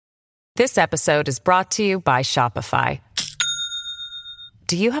This episode is brought to you by Shopify.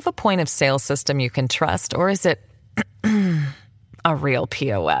 Do you have a point of sale system you can trust, or is it a real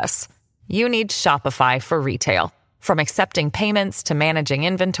POS? You need Shopify for retail. From accepting payments to managing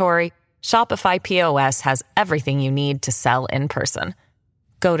inventory, Shopify POS has everything you need to sell in person.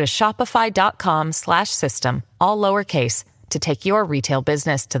 Go to shopify.com/system, all lowercase, to take your retail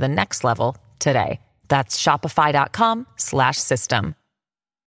business to the next level today. That's shopify.com/system.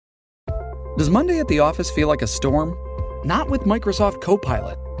 Does Monday at the office feel like a storm? Not with Microsoft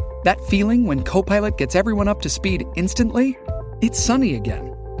Copilot. That feeling when Copilot gets everyone up to speed instantly? It's sunny again.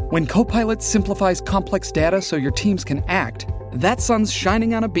 When Copilot simplifies complex data so your teams can act, that sun's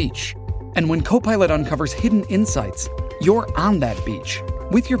shining on a beach. And when Copilot uncovers hidden insights, you're on that beach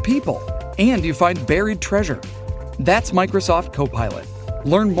with your people, and you find buried treasure. That's Microsoft Copilot.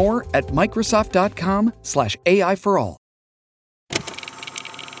 Learn more at Microsoft.com/AI for all.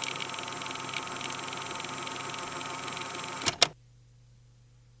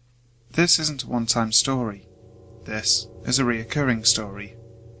 This isn't a one-time story. This is a reoccurring story.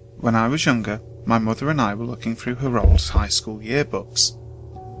 When I was younger, my mother and I were looking through her old high school yearbooks.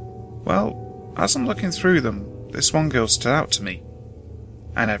 Well, as I'm looking through them, this one girl stood out to me.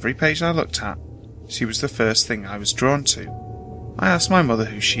 And every page I looked at, she was the first thing I was drawn to. I asked my mother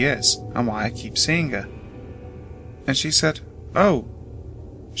who she is and why I keep seeing her. And she said, "Oh,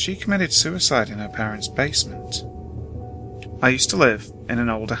 she committed suicide in her parents' basement." I used to live in an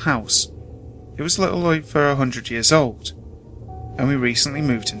older house. It was a little over 100 years old, and we recently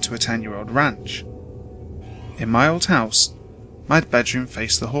moved into a 10-year-old ranch. In my old house, my bedroom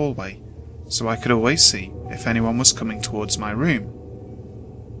faced the hallway, so I could always see if anyone was coming towards my room.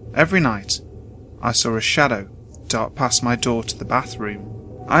 Every night, I saw a shadow dart past my door to the bathroom.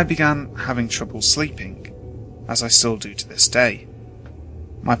 I began having trouble sleeping, as I still do to this day.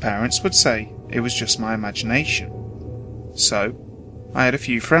 My parents would say it was just my imagination. So, I had a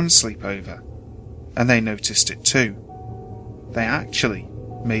few friends sleep over, and they noticed it too. They actually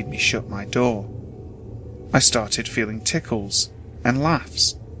made me shut my door. I started feeling tickles and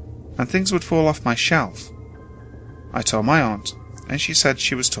laughs, and things would fall off my shelf. I told my aunt, and she said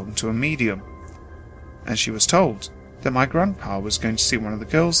she was talking to a medium, and she was told that my grandpa was going to see one of the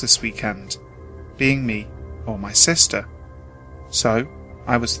girls this weekend, being me or my sister. So,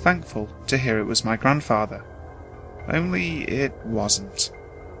 I was thankful to hear it was my grandfather. Only it wasn't.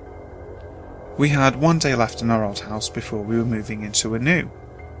 We had one day left in our old house before we were moving into a new.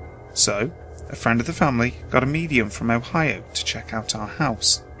 So, a friend of the family got a medium from Ohio to check out our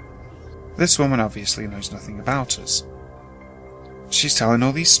house. This woman obviously knows nothing about us. She's telling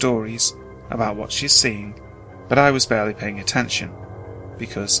all these stories about what she's seeing, but I was barely paying attention,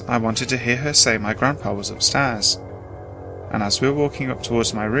 because I wanted to hear her say my grandpa was upstairs. And as we were walking up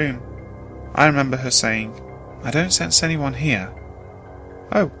towards my room, I remember her saying, "I don't sense anyone here."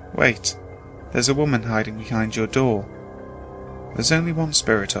 "Oh, wait. There's a woman hiding behind your door. There's only one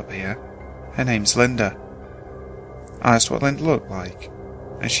spirit up here. Her name's Linda." I asked what Linda looked like,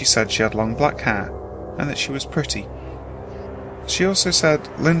 and she said she had long black hair and that she was pretty. She also said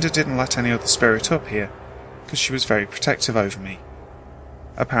Linda didn't let any other spirit up here because she was very protective over me.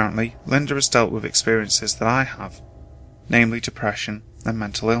 Apparently, Linda has dealt with experiences that I have, namely depression and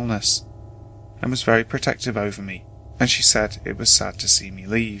mental illness, and was very protective over me, and she said it was sad to see me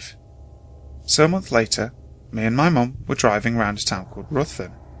leave. So a month later, me and my mum were driving round a town called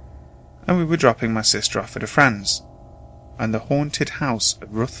Ruthven, and we were dropping my sister off at a friend's, and the haunted house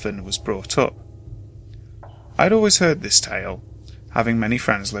of Ruthven was brought up. I'd always heard this tale, having many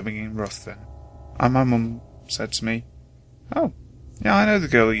friends living in Ruthven, and my mum said to me, "Oh, yeah, I know the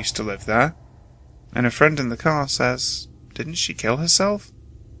girl who used to live there." And a friend in the car says, "Didn't she kill herself?"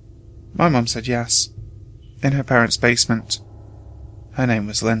 My mum said yes, in her parents' basement. Her name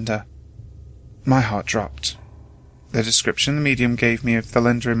was Linda. My heart dropped. The description the medium gave me of the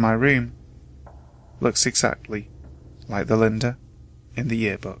Linda in my room looks exactly like the Linda in the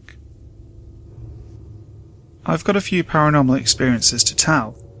yearbook. I've got a few paranormal experiences to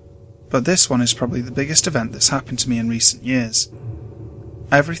tell, but this one is probably the biggest event that's happened to me in recent years.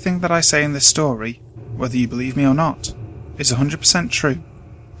 Everything that I say in this story, whether you believe me or not, is 100% true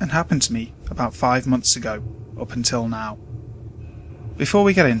and happened to me about 5 months ago, up until now. Before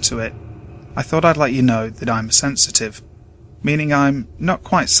we get into it, I thought I'd let you know that I'm sensitive, meaning I'm not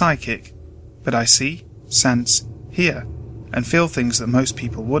quite psychic, but I see, sense, hear, and feel things that most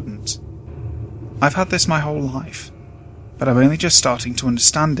people wouldn't. I've had this my whole life, but I'm only just starting to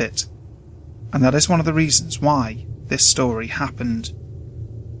understand it, and that is one of the reasons why this story happened.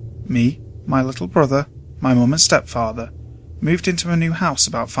 Me, my little brother, my mum and stepfather, moved into a new house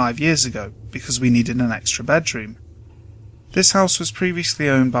about 5 years ago because we needed an extra bedroom. This house was previously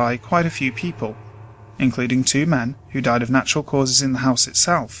owned by quite a few people, including 2 men who died of natural causes in the house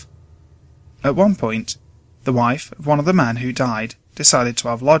itself. At one point, the wife of one of the men who died decided to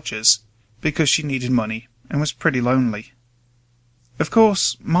have lodgers because she needed money and was pretty lonely. Of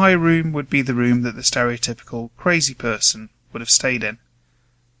course, my room would be the room that the stereotypical crazy person would have stayed in.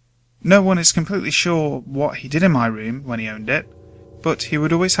 No one is completely sure what he did in my room when he owned it, but he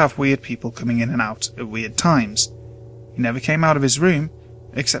would always have weird people coming in and out at weird times. He never came out of his room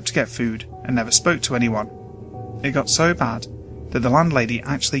except to get food and never spoke to anyone. It got so bad that the landlady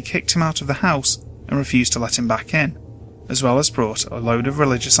actually kicked him out of the house and refused to let him back in, as well as brought a load of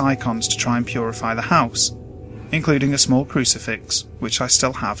religious icons to try and purify the house, including a small crucifix, which I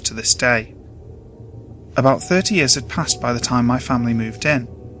still have to this day. About 30 years had passed by the time my family moved in,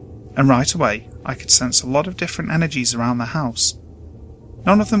 and right away I could sense a lot of different energies around the house.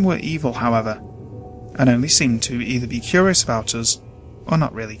 None of them were evil, however, and only seemed to either be curious about us or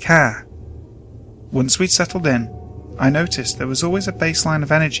not really care. Once we'd settled in, I noticed there was always a baseline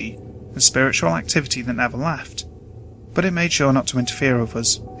of energy and spiritual activity that never left, but it made sure not to interfere with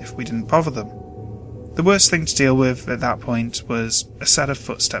us if we didn't bother them. The worst thing to deal with at that point was a set of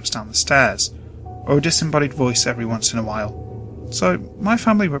footsteps down the stairs, or a disembodied voice every once in a while, so my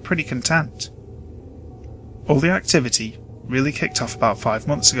family were pretty content. All the activity really kicked off about 5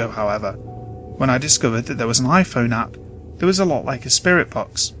 months ago, however, when I discovered that there was an iPhone app that was a lot like a spirit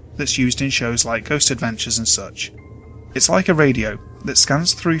box that's used in shows like Ghost Adventures and such. It's like a radio that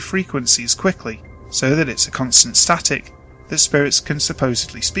scans through frequencies quickly so that it's a constant static that spirits can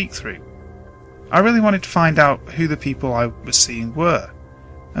supposedly speak through. I really wanted to find out who the people I was seeing were,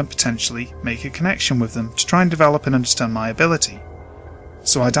 and potentially make a connection with them to try and develop and understand my ability.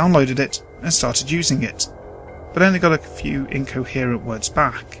 So I downloaded it and started using it, but only got a few incoherent words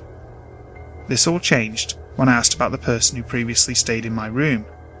back. This all changed when I asked about the person who previously stayed in my room.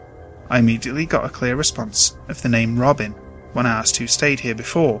 I immediately got a clear response of the name Robin when I asked who stayed here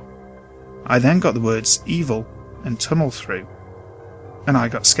before. I then got the words evil and tunnel through, and I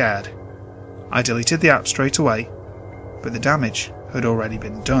got scared. I deleted the app straight away, but the damage had already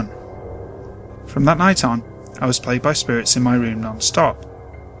been done. From that night on, I was plagued by spirits in my room non-stop.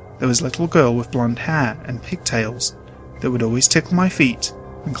 There was a little girl with blonde hair and pigtails that would always tickle my feet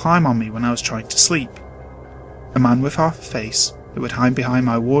and climb on me when I was trying to sleep. A man with half a face that would hide behind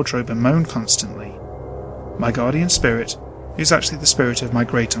my wardrobe and moan constantly. My guardian spirit, who's actually the spirit of my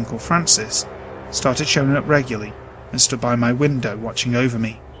great-uncle Francis, started showing up regularly and stood by my window watching over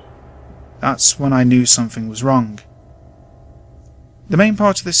me. That's when I knew something was wrong. The main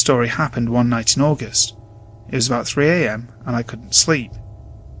part of this story happened one night in August. It was about 3 AM and I couldn't sleep.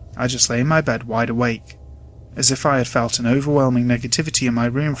 I just lay in my bed wide awake, as if I had felt an overwhelming negativity in my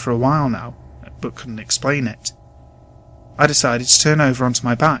room for a while now, but couldn't explain it. I decided to turn over onto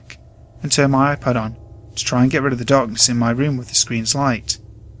my back and turn my iPad on to try and get rid of the darkness in my room with the screen's light.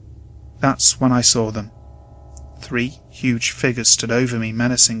 That's when I saw them. 3 huge figures stood over me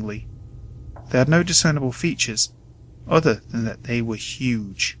menacingly. They had no discernible features, other than that they were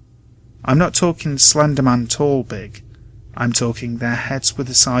huge. I'm not talking Slenderman tall big, I'm talking their heads were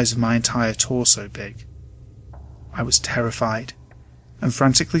the size of my entire torso big. I was terrified, and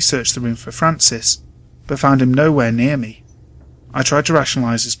frantically searched the room for Francis, but found him nowhere near me. I tried to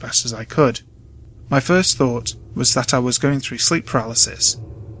rationalise as best as I could. My first thought was that I was going through sleep paralysis.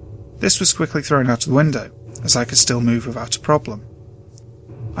 This was quickly thrown out of the window, as I could still move without a problem.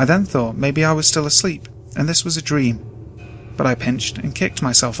 I then thought maybe I was still asleep, and this was a dream, but I pinched and kicked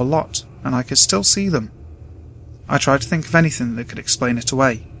myself a lot, and I could still see them. I tried to think of anything that could explain it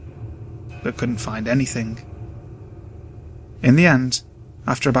away, but couldn't find anything. In the end,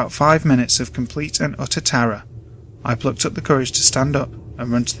 after about 5 minutes of complete and utter terror, I plucked up the courage to stand up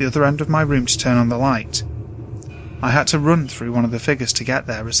and run to the other end of my room to turn on the light. I had to run through one of the figures to get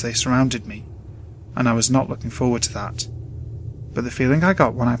there as they surrounded me, and I was not looking forward to that. But the feeling I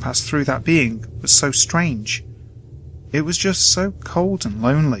got when I passed through that being was so strange. It was just so cold and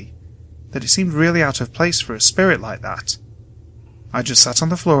lonely that it seemed really out of place for a spirit like that. I just sat on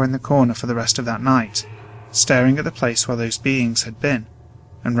the floor in the corner for the rest of that night, staring at the place where those beings had been,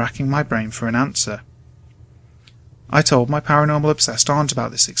 and racking my brain for an answer. I told my paranormal obsessed aunt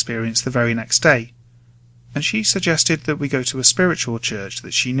about this experience the very next day, and she suggested that we go to a spiritual church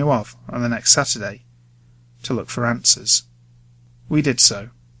that she knew of on the next Saturday, to look for answers. We did so,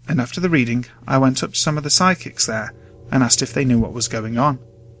 and after the reading I went up to some of the psychics there and asked if they knew what was going on.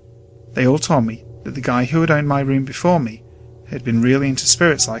 They all told me that the guy who had owned my room before me had been really into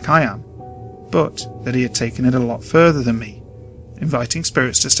spirits like I am, but that he had taken it a lot further than me inviting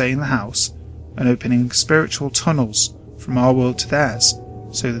spirits to stay in the house and opening spiritual tunnels from our world to theirs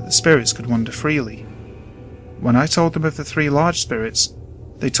so that the spirits could wander freely. When I told them of the 3 large spirits,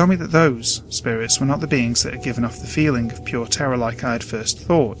 they told me that those spirits were not the beings that had given off the feeling of pure terror like I had first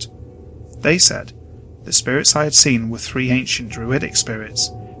thought. They said the spirits I had seen were 3 ancient druidic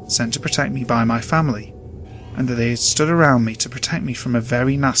spirits sent to protect me by my family, and that they had stood around me to protect me from a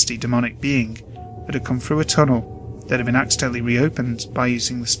very nasty demonic being that had come through a tunnel that had been accidentally reopened by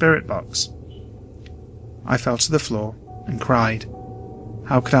using the spirit box. I fell to the floor and cried.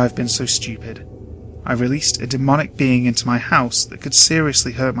 How could I have been so stupid? I released a demonic being into my house that could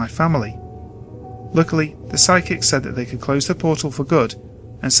seriously hurt my family. Luckily, the psychic said that they could close the portal for good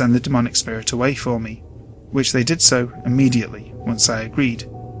and send the demonic spirit away for me, which they did so immediately once I agreed.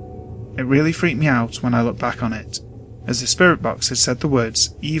 It really freaked me out when I looked back on it, as the spirit box had said the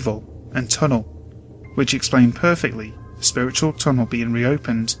words evil and tunnel, which explained perfectly the spiritual tunnel being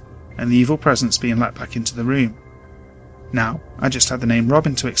reopened and the evil presence being let back into the room. Now, I just had the name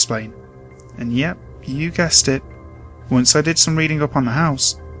Robin to explain. And yep, you guessed it. Once I did some reading up on the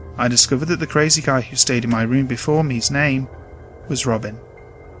house, I discovered that the crazy guy who stayed in my room before me's name was Robin.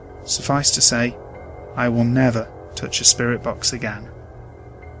 Suffice to say, I will never touch a spirit box again.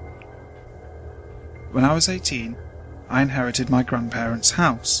 When I was 18, I inherited my grandparents'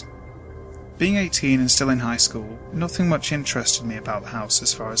 house. Being 18 and still in high school, nothing much interested me about the house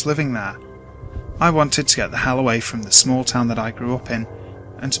as far as living there. I wanted to get the hell away from the small town that I grew up in,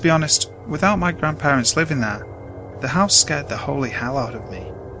 and to be honest, without my grandparents living there, the house scared the holy hell out of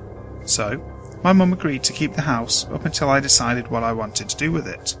me. So, my mum agreed to keep the house up until I decided what I wanted to do with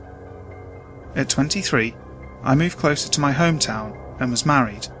it. At 23, I moved closer to my hometown and was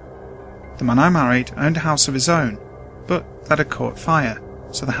married. The man I married owned a house of his own, but that had caught fire,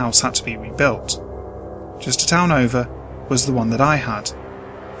 so the house had to be rebuilt. Just a town over was the one that I had,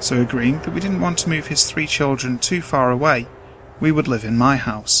 so agreeing that we didn't want to move his 3 children too far away, we would live in my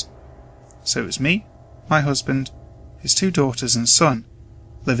house. So it was me, my husband, his 2 daughters and son,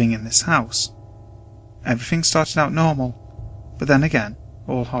 living in this house. Everything started out normal, but then again,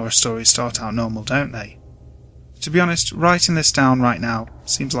 all horror stories start out normal, don't they? To be honest, writing this down right now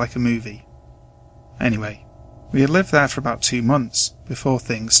seems like a movie. Anyway, we had lived there for about 2 months before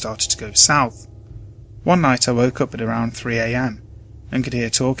things started to go south. One night I woke up at around 3 a.m. and could hear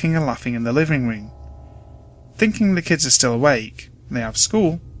talking and laughing in the living room. Thinking the kids are still awake, and they have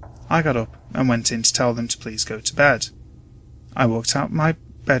school, I got up and went in to tell them to please go to bed. I walked out my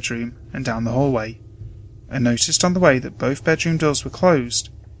bedroom and down the hallway, and noticed on the way that both bedroom doors were closed,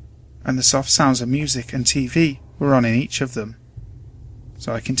 and the soft sounds of music and TV were on in each of them.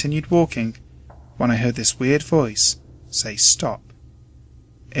 So I continued walking when I heard this weird voice say stop.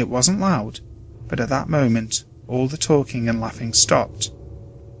 It wasn't loud, but at that moment all the talking and laughing stopped.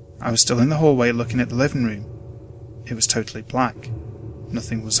 I was still in the hallway looking at the living room. It was totally black.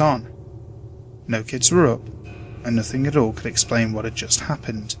 Nothing was on. No kids were up, and nothing at all could explain what had just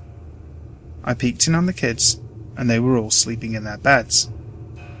happened. I peeked in on the kids, and they were all sleeping in their beds.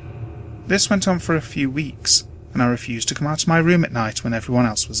 This went on for a few weeks, and I refused to come out of my room at night when everyone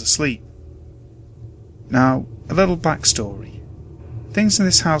else was asleep. Now, a little backstory. Things in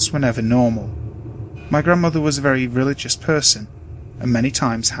this house were never normal. My grandmother was a very religious person, and many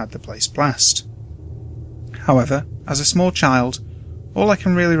times had the place blessed. However, as a small child, all I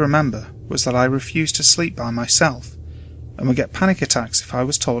can really remember was that I refused to sleep by myself, and would get panic attacks if I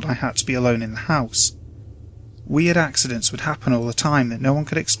was told I had to be alone in the house. Weird accidents would happen all the time that no one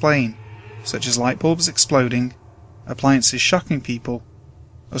could explain, such as light bulbs exploding, appliances shocking people,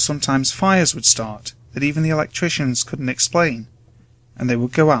 or sometimes fires would start that even the electricians couldn't explain, and they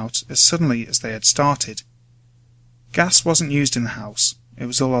would go out as suddenly as they had started. Gas wasn't used in the house, it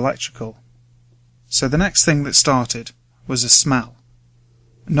was all electrical. So the next thing that started was a smell.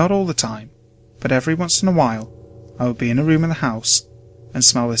 Not all the time, but every once in a while I would be in a room in the house and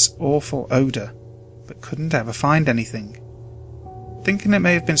smell this awful odour, but couldn't ever find anything. Thinking it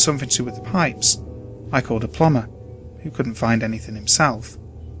may have been something to do with the pipes, I called a plumber, who couldn't find anything himself.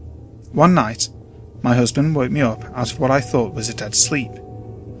 One night, my husband woke me up out of what I thought was a dead sleep,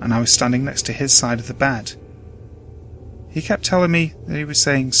 and I was standing next to his side of the bed. He kept telling me that he was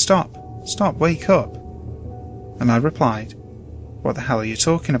saying, "Stop, stop, wake up." And I replied, "What the hell are you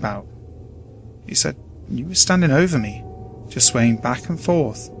talking about?" He said, "You were standing over me, just swaying back and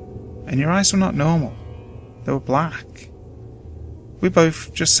forth, and your eyes were not normal. They were black." We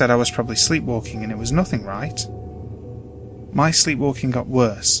both just said I was probably sleepwalking and it was nothing, right? My sleepwalking got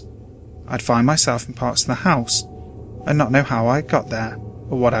worse. I'd find myself in parts of the house and not know how I got there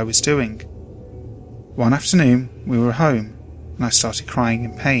or what I was doing. One afternoon we were home, and I started crying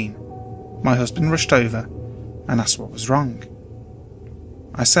in pain, my husband rushed over and asked what was wrong.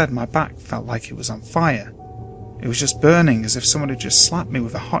 I said my back felt like it was on fire. It was just burning as if someone had just slapped me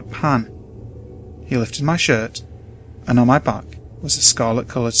with a hot pan. He lifted my shirt, and on my back was a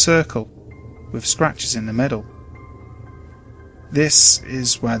scarlet-coloured circle with scratches in the middle. This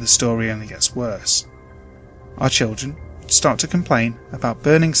is where the story only gets worse. Our children would start to complain about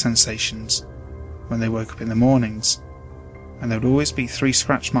burning sensations when they woke up in the mornings, and there would always be 3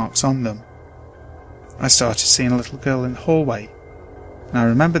 scratch marks on them. I started seeing a little girl in the hallway, and I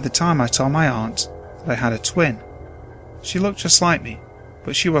remembered the time I told my aunt that I had a twin. She looked just like me,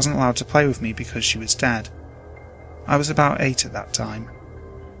 but she wasn't allowed to play with me because she was dead. I was about 8 at that time.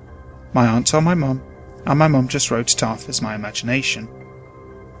 My aunt told my mum, and my mum just wrote it off as my imagination.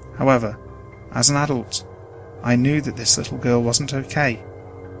 However, as an adult, I knew that this little girl wasn't okay,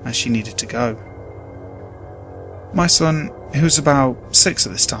 and she needed to go. My son, who was about 6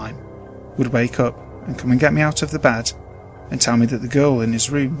 at this time, would wake up and come and get me out of the bed and tell me that the girl in his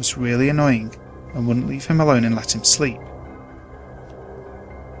room was really annoying and wouldn't leave him alone and let him sleep.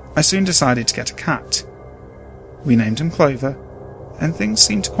 I soon decided to get a cat. We named him Clover, and things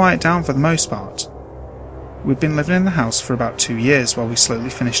seemed to quiet down for the most part. We'd been living in the house for about 2 years while we slowly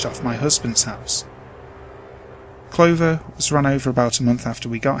finished off my husband's house. Clover was run over about a month after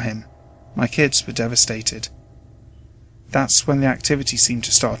we got him. My kids were devastated. That's when the activity seemed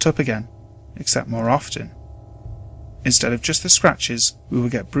to start up again, except more often. Instead of just the scratches, we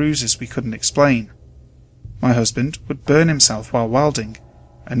would get bruises we couldn't explain. My husband would burn himself while welding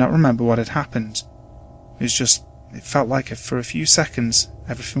and not remember what had happened. It felt like for a few seconds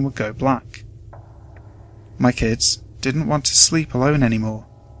everything would go black. My kids didn't want to sleep alone anymore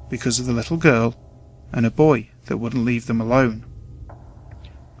because of the little girl and a boy that wouldn't leave them alone.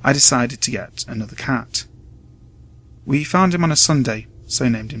 I decided to get another cat. We found him on a Sunday, so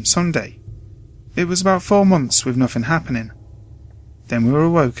named him Sunday. It was about 4 months with nothing happening. Then we were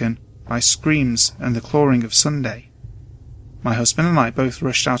awoken by screams and the clawing of Sunday. My husband and I both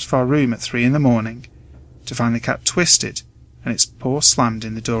rushed out of our room at 3 in the morning to find the cat twisted and its paw slammed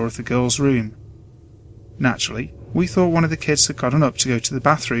in the door of the girl's room. Naturally, we thought one of the kids had gotten up to go to the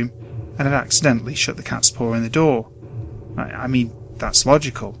bathroom and had accidentally shut the cat's paw in the door. I mean, that's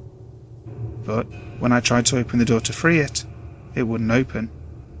logical. But when I tried to open the door to free it, it wouldn't open.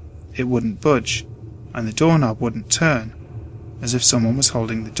 It wouldn't budge, and the doorknob wouldn't turn, as if someone was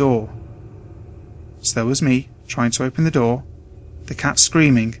holding the door. So there was me trying to open the door, the cat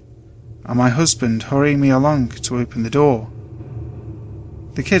screaming, and my husband hurrying me along to open the door.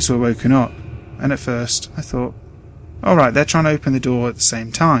 The kids were woken up, and at first I thought, alright, they're trying to open the door at the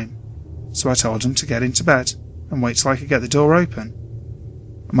same time, so I told them to get into bed and wait till I could get the door open.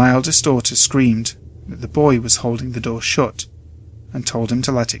 My eldest daughter screamed that the boy was holding the door shut and told him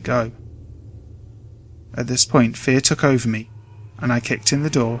to let it go. At this point, fear took over me, and I kicked in the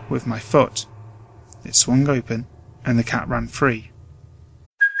door with my foot. It swung open, and the cat ran free.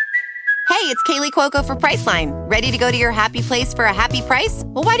 Hey, it's Kaylee Cuoco for Priceline. Ready to go to your happy place for a happy price?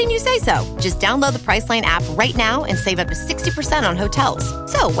 Well, why didn't you say so? Just download the Priceline app right now and save up to 60% on hotels.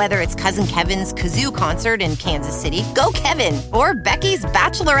 So whether it's Cousin Kevin's Kazoo Concert in Kansas City, go Kevin, or Becky's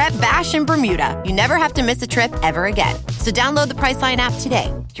Bachelorette Bash in Bermuda, you never have to miss a trip ever again. So download the Priceline app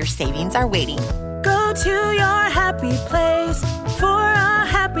today. Your savings are waiting. Go to your happy place for a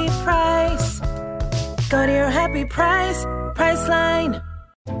happy price. Go to your happy price, Priceline.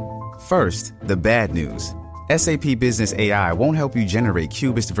 First, the bad news. SAP Business AI won't help you generate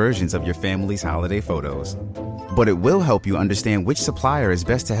cubist versions of your family's holiday photos. But it will help you understand which supplier is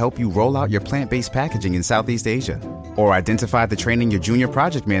best to help you roll out your plant-based packaging in Southeast Asia, or identify the training your junior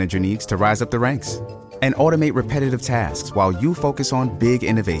project manager needs to rise up the ranks, and automate repetitive tasks while you focus on big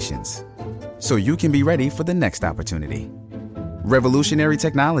innovations, so you can be ready for the next opportunity. Revolutionary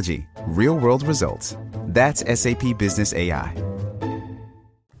technology, real-world results. That's SAP Business AI.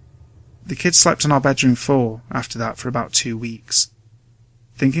 The kids slept on our bedroom floor after that for about 2 weeks.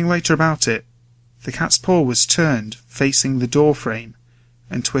 Thinking later about it, the cat's paw was turned facing the door frame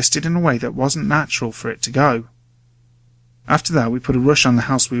and twisted in a way that wasn't natural for it to go. After that, we put a rush on the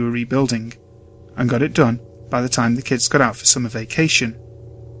house we were rebuilding and got it done by the time the kids got out for summer vacation.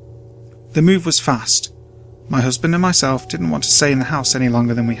 The move was fast. My husband and myself didn't want to stay in the house any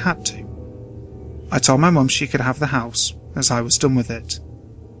longer than we had to. I told my mum she could have the house, as I was done with it.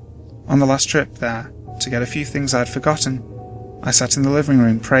 On the last trip there, to get a few things I'd forgotten, I sat in the living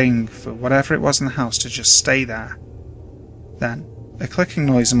room praying for whatever it was in the house to just stay there. Then, a clicking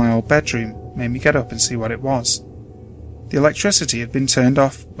noise in my old bedroom made me get up and see what it was. The electricity had been turned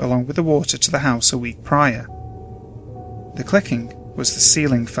off along with the water to the house a week prior. The clicking was the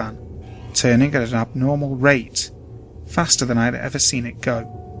ceiling fan, turning at an abnormal rate, faster than I had ever seen it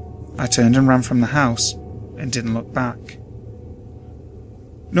go. I turned and ran from the house, and didn't look back.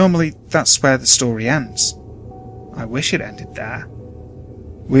 Normally, that's where the story ends. I wish it ended there.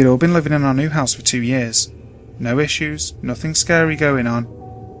 We'd all been living in our new house for 2 years. No issues, nothing scary going on,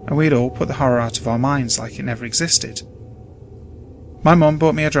 and we'd all put the horror out of our minds like it never existed. My mum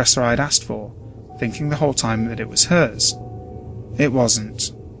bought me a dresser I'd asked for, thinking the whole time that it was hers. It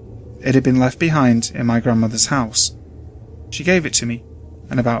wasn't. It had been left behind in my grandmother's house. She gave it to me,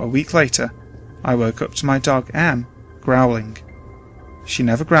 and about a week later, I woke up to my dog Em growling. She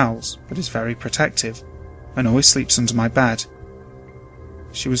never growls, but is very protective, and always sleeps under my bed.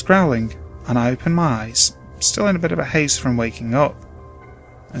 She was growling, and I opened my eyes, still in a bit of a haze from waking up,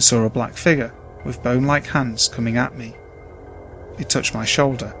 and saw a black figure with bone-like hands coming at me. It touched my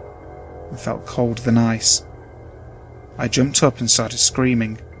shoulder, and felt colder than ice. I jumped up and started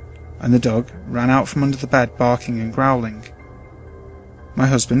screaming, and the dog ran out from under the bed barking and growling. My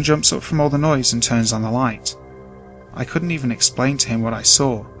husband jumps up from all the noise and turns on the light. I couldn't even explain to him what I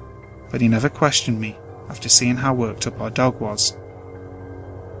saw, but he never questioned me after seeing how worked up our dog was.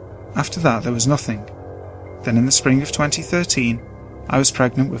 After that there was nothing. Then in the spring of 2013, I was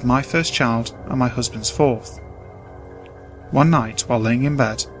pregnant with my first child and my husband's fourth. One night, while laying in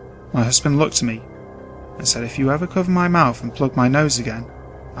bed, my husband looked at me and said, "If you ever cover my mouth and plug my nose again,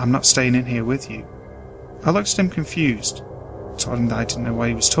 I'm not staying in here with you." I looked at him confused, told him that I didn't know what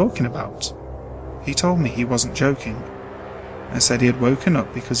he was talking about. He told me he wasn't joking, and said he had woken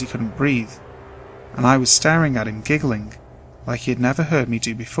up because he couldn't breathe, and I was staring at him giggling, like he had never heard me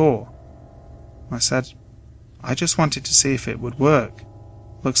do before. I said, "I just wanted to see if it would work.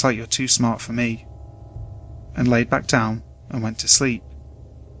 Looks like you're too smart for me," and laid back down and went to sleep.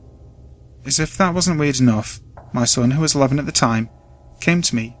 As if that wasn't weird enough, my son, who was 11 at the time, came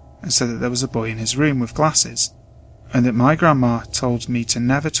to me and said that there was a boy in his room with glasses, and that my grandma told me to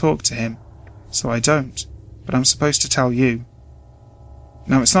never talk to him, so I don't, but I'm supposed to tell you.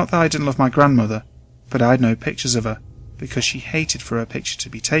 Now, it's not that I didn't love my grandmother, but I'd no pictures of her, because she hated for her picture to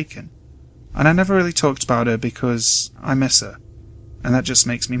be taken, and I never really talked about her because I miss her, and that just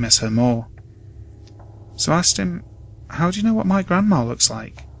makes me miss her more. So I asked him, "How do you know what my grandma looks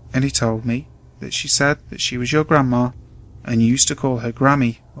like?" And he told me that she said that she was your grandma, and you used to call her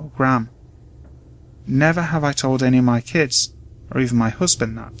Grammy or Gram. Never have I told any of my kids, or even my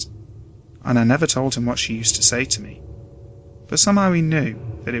husband, that, and I never told him what she used to say to me. But somehow he knew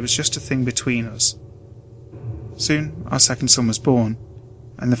that it was just a thing between us. Soon our second son was born,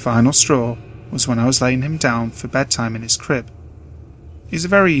 and the final straw was when I was laying him down for bedtime in his crib. He's a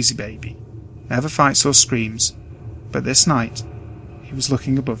very easy baby, never fights or screams, but this night he was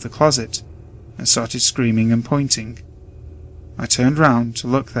looking above the closet and started screaming and pointing. I turned round to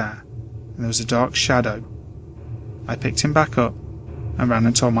look there, and there was a dark shadow. I picked him back up and ran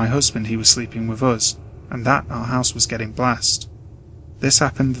and told my husband he was sleeping with us, and that our house was getting blessed. This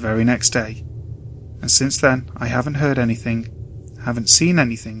happened the very next day, and since then I haven't heard anything, haven't seen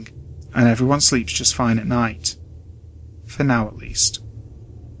anything, and everyone sleeps just fine at night. For now, at least.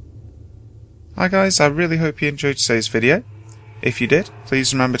 Hi guys, I really hope you enjoyed today's video. If you did,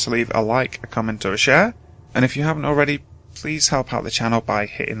 please remember to leave a like, a comment or a share, and if you haven't already, please help out the channel by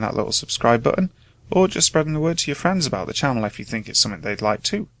hitting that little subscribe button, or just spreading the word to your friends about the channel if you think it's something they'd like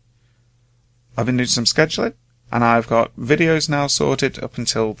too. I've been doing some scheduling, and I've got videos now sorted up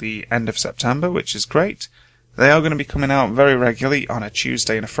until the end of September, which is great. They are going to be coming out very regularly on a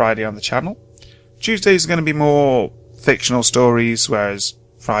Tuesday and a Friday on the channel. Tuesdays are going to be more fictional stories, whereas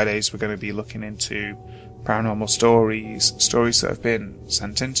Fridays we're going to be looking into paranormal stories, stories that have been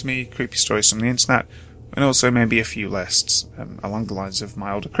sent in to me, creepy stories from the internet, and also maybe a few lists along the lines of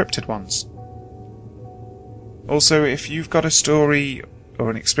my older cryptid ones. Also, if you've got a story or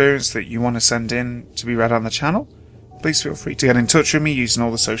an experience that you want to send in to be read on the channel, please feel free to get in touch with me using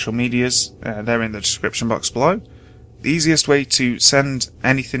all the social medias. They're in the description box below. The easiest way to send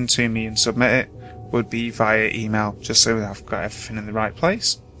anything to me and submit it would be via email, just so that I've got everything in the right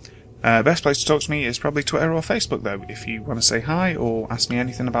place. Best place to talk to me is probably Twitter or Facebook though. If you want to say hi or ask me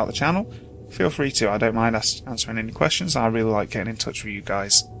anything about the channel, feel free to. I don't mind answering any questions. I really like getting in touch with you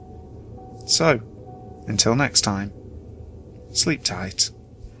guys. So, until next time, sleep tight.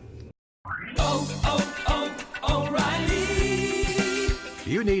 O'Reilly.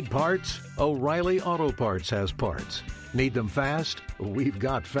 You need parts? O'Reilly Auto Parts has parts. Need them fast? We've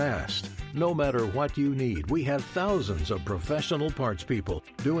got fast. No matter what you need, we have thousands of professional parts people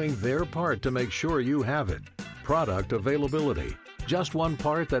doing their part to make sure you have it. Product availability. Just one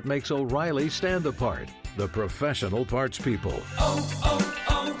part that makes O'Reilly stand apart. the professional parts people. Oh,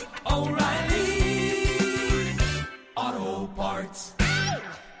 O'Reilly Auto Parts.